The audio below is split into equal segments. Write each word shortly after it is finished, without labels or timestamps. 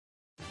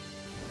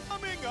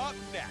Up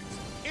next,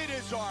 it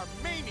is our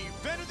main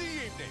event of the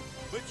evening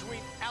between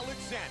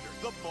Alexander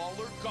the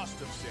Mauler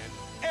Gustafsson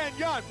and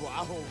Jan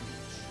Blachowicz.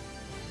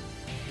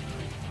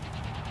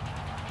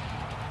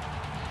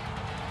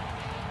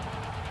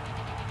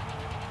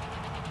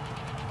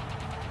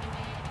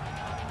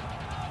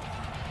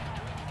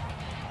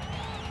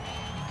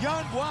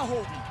 Jan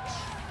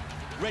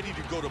Blachowicz, ready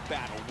to go to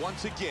battle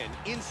once again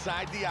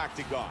inside the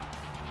octagon.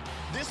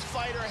 This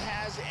fighter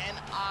has an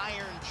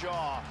iron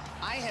jaw.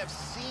 I have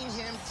seen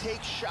him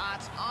take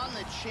shots on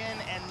the chin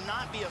and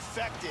not be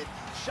affected.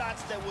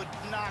 Shots that would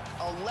knock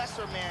a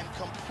lesser man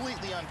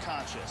completely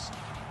unconscious.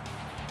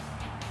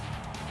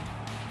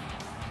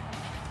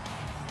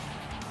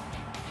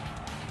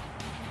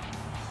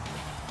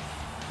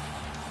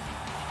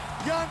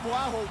 Jan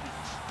Blachowicz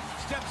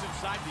steps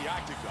inside the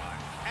octagon,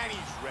 and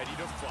he's ready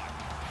to fight.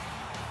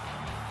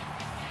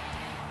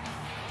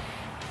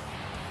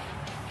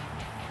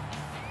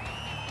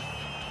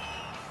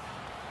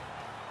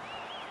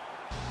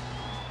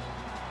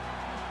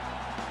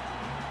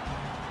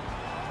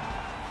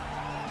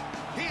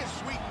 He is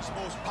Sweden's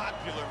most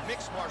popular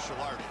mixed martial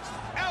artist,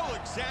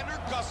 Alexander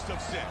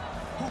Gustafsson,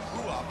 who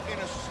grew up in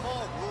a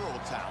small rural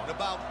town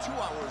about 2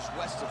 hours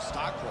west of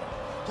Stockholm,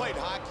 played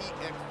hockey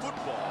and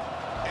football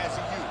as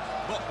a youth.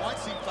 But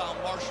once he found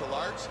martial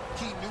arts,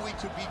 he knew he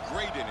could be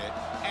great in it,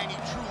 and he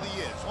truly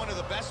is one of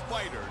the best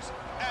fighters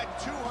at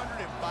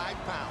 205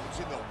 pounds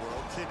in the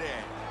world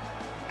today.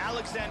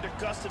 Alexander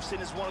Gustafsson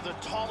is one of the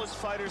tallest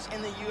fighters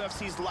in the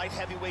UFC's light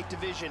heavyweight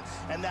division,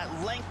 and that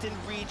length and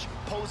reach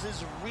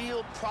poses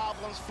real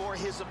problems for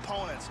his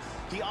opponents.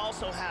 He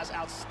also has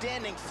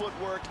outstanding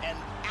footwork and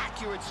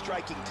accurate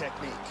striking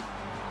technique.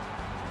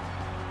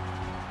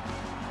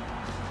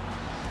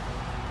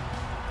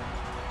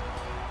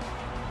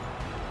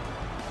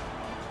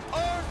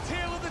 Our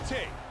tale of the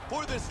tape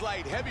for this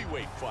light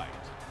heavyweight fight.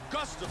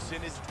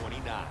 Gustafsson is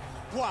 29.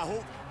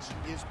 Blachowicz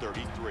is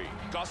 33.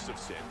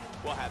 Gustafsson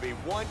will have a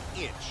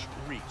 1-inch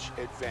reach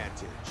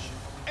advantage.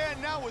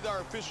 And now with our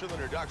official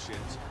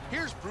introductions,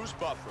 here's Bruce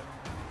Buffer.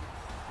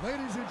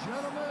 Ladies and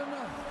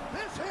gentlemen,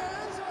 this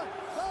is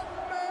the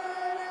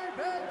main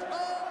event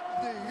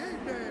of the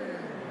evening.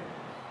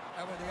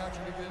 And when the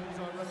action begins,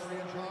 our referee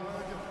in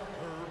charge,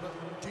 Herb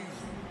T.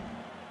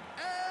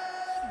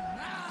 And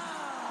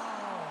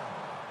now,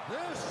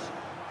 this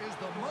is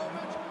the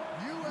moment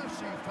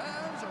UFC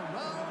fans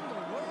around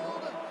the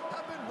world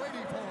have been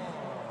waiting for.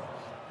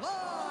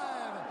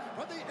 Live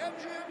from the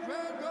MGM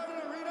Grand Garden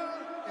Arena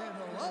in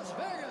Las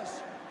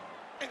Vegas.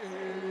 It's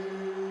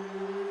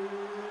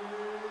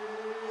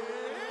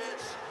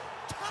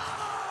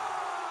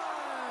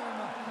time!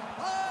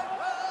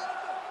 5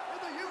 rounds in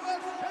the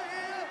UFC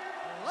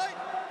light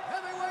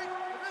heavyweight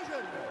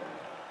division.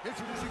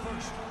 Introducing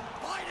first,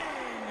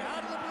 fighting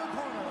out of the blue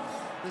corner.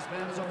 This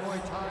man is a Muay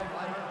Thai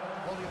fighter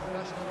holding a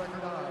professional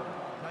record of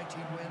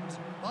 19 wins,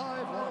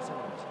 5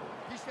 losses.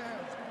 He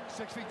stands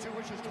 6 feet 2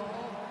 inches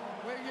tall,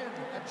 weighing in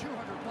at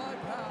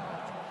 205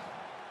 pounds.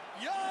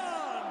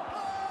 Jan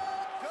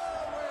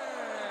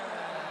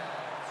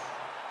Blachowicz!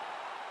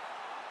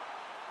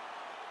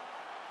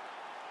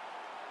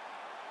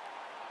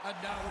 And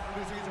now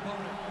introducing his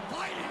opponent,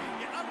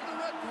 fighting out of the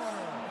red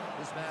corner.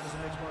 This man is a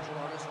mixed martial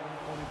artist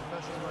holding a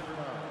professional record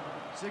of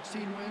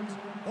 16 wins,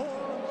 4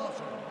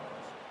 losses.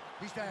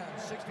 He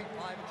stands 6 feet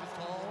 5 inches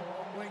tall,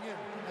 weighing in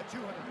at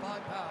 205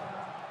 pounds.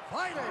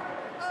 Fighting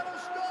out of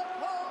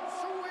Stockholm,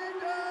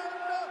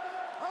 Sweden,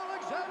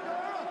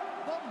 Alexander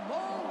the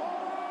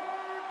Mauler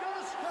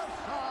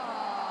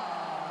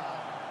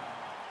Gustafsson.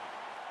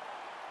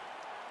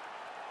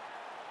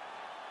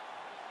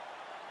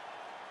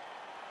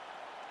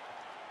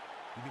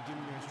 You've been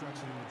given your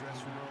instruction in the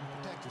dressing room.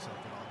 Protect yourself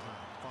at all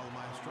times. Follow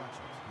my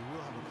instructions. You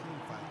will have a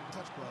clean fight.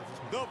 Touch gloves this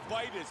morning. The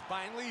fight is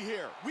finally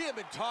here. We have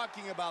been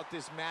talking about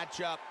this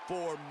matchup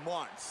for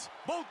months.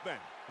 Both men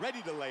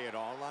ready to lay it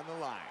all on the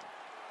line.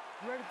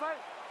 You ready to fight?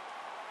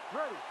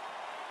 Ready.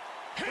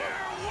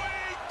 Here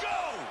we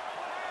go!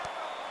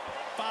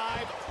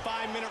 5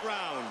 5-minute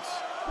rounds.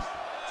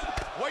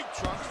 White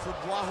trunks for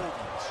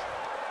Blachowicz.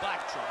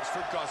 Black trunks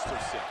for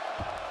Gustafsson.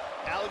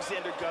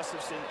 Alexander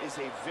Gustafsson is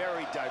a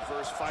very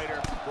diverse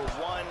fighter, but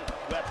one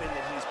weapon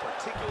that he's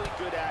particularly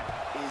good at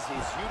is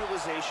his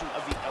utilization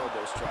of the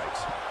elbow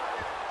strikes.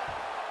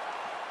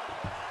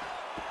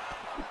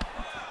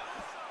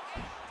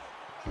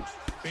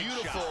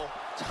 Beautiful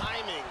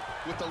timing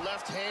with the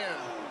left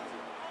hand.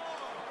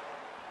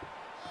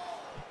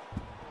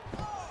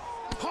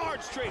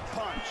 Hard straight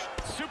punch.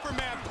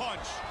 Superman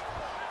punch.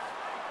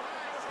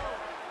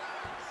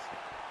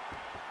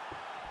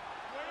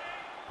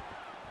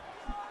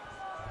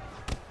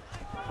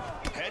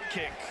 Head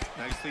kick.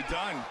 Nicely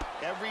done.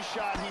 Every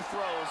shot he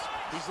throws,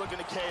 he's looking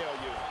to KO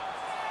you.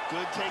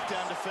 Good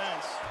takedown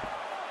defense.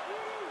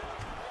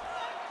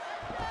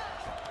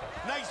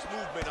 Nice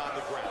movement on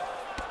the ground.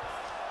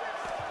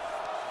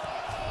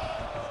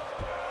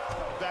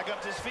 Back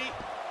up to his feet.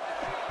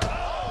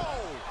 Oh!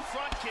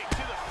 Front kick to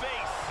the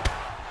face.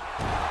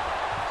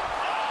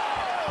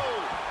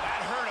 Oh!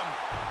 That hurt him.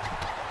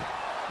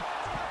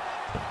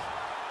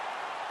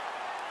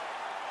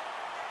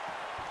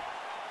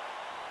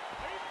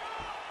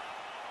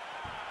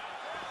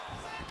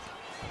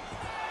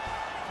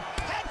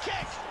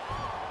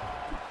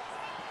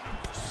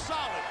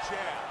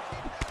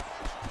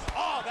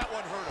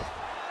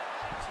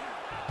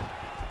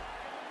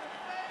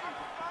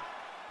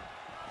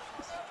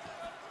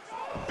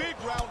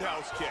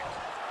 roundhouse kick.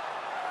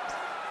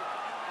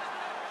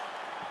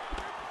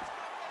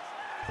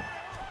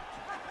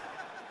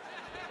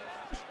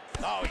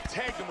 Oh, he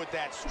tagged him with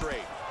that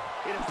straight.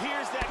 It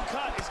appears that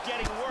cut is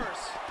getting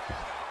worse.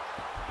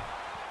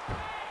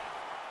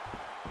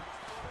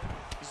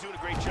 He's doing a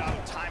great job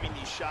of timing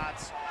these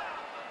shots.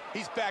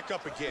 He's back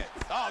up again.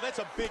 Oh, that's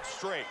a big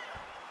straight.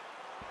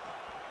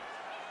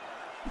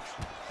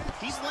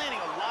 He's landing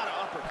a lot of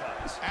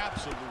uppercuts.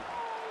 Absolutely.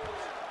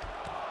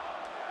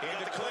 He got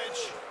the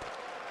clinch.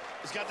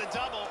 He's got the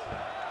double.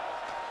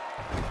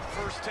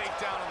 First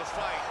takedown of the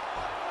fight.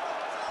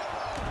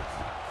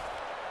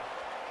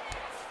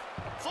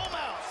 Full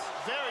mount.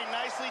 Very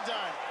nicely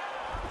done.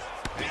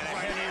 And a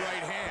heavy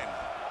right hand.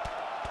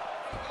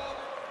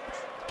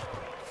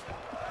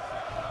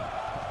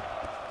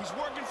 He's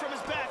working from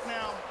his back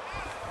now.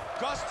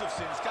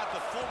 Gustafsson's got the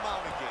full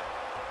mount again.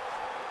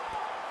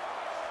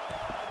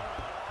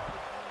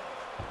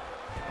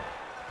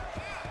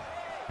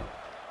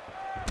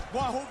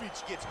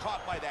 Blachowicz gets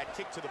caught by that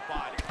kick to the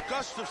body.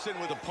 Gustafsson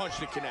with a punch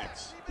that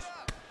connects.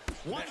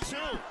 1-2.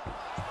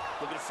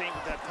 Look at the feint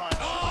with that punch.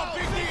 Oh,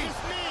 big knee.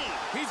 knee.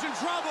 He's in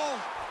trouble.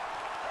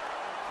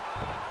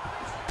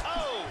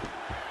 Oh.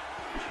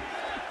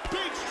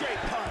 Big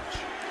straight punch.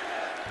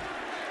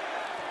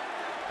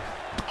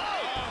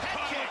 Oh, head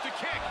kick. With the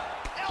kick.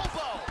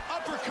 Elbow.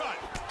 Uppercut.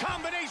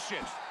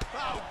 Combination.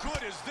 How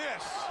good is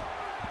this?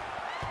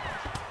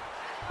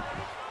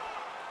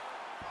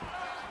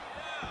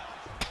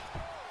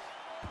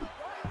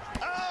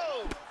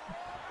 Oh.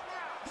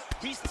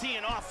 He's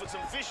teeing off with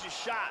some vicious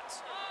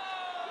shots.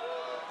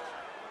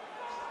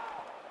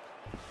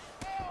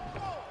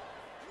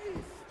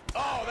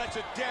 Oh, that's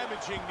a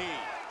damaging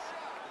knee.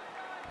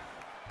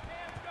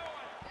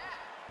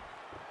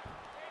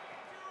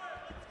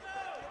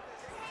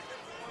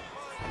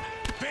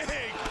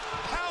 Big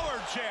power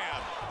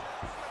jab.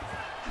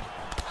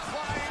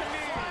 Flying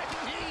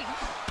knee.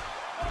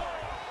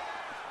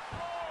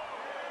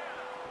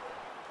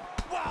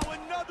 Wow,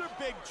 another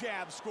big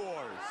jab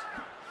scores.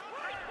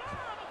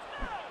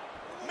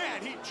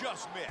 Man, he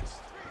just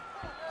missed.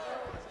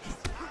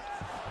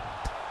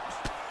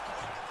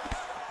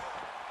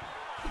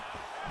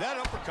 That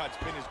uppercut's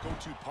been his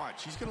go-to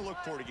punch. He's going to look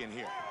for it again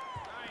here.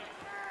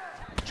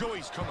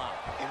 Joey's come out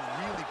and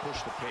really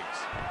pushed the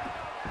pace.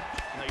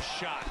 Nice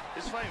shot.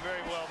 This fight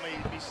very well may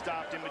be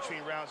stopped in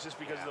between rounds just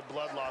because of the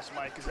blood loss,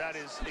 Mike, because that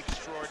is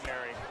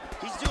extraordinary.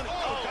 He's doing it.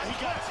 Oh, he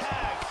got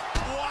tagged.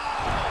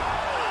 Wow!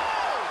 Oh!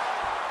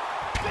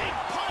 Big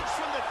punch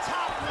from the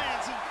top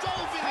lands. He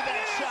dove into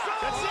that shot.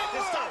 That's it.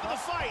 They're stopping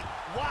the fight.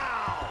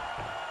 Wow.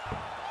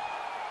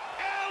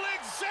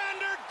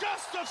 Alexander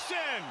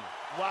Gustafsson!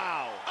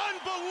 Wow.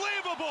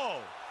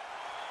 Unbelievable!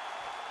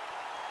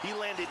 He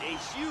landed a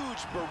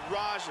huge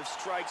barrage of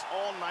strikes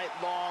all night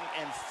long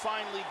and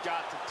finally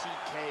got to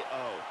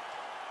TKO.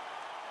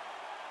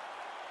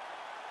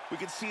 We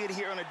can see it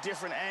here on a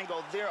different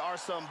angle. There are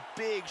some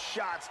big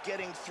shots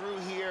getting through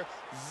here.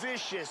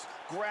 Vicious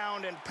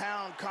ground and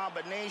pound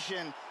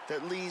combination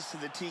that leads to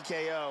the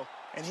TKO.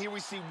 And here we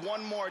see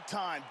one more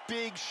time.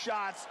 Big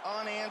shots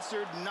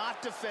unanswered,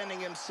 not defending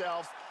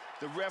himself.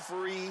 The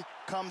referee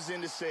comes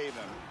in to save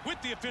him.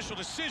 With the official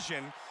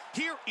decision,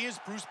 here is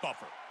Bruce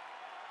Buffer.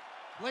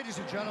 Ladies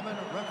and gentlemen,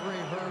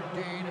 referee Herb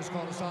Dean has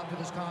called us on to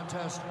this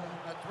contest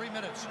at 3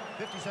 minutes,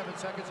 57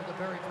 seconds of the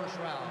very first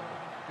round.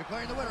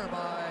 Declaring the winner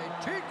by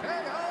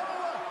TKO,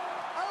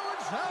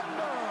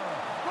 Alexander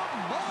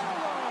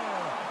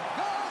Mauler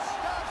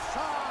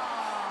Gustafsson.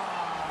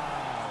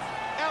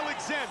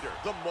 Alexander,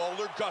 the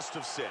Mauler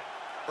Gustafsson,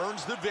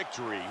 earns the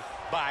victory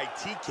by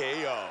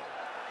TKO.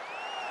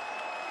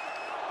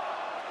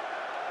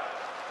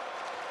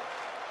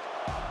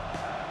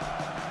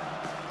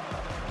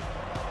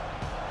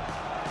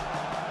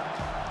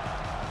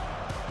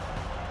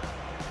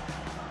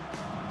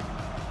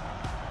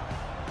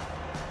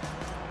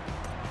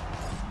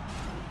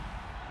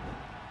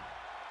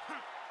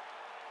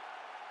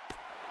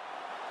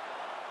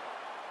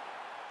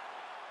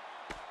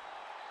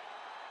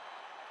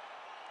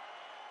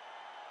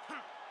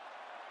 Huh.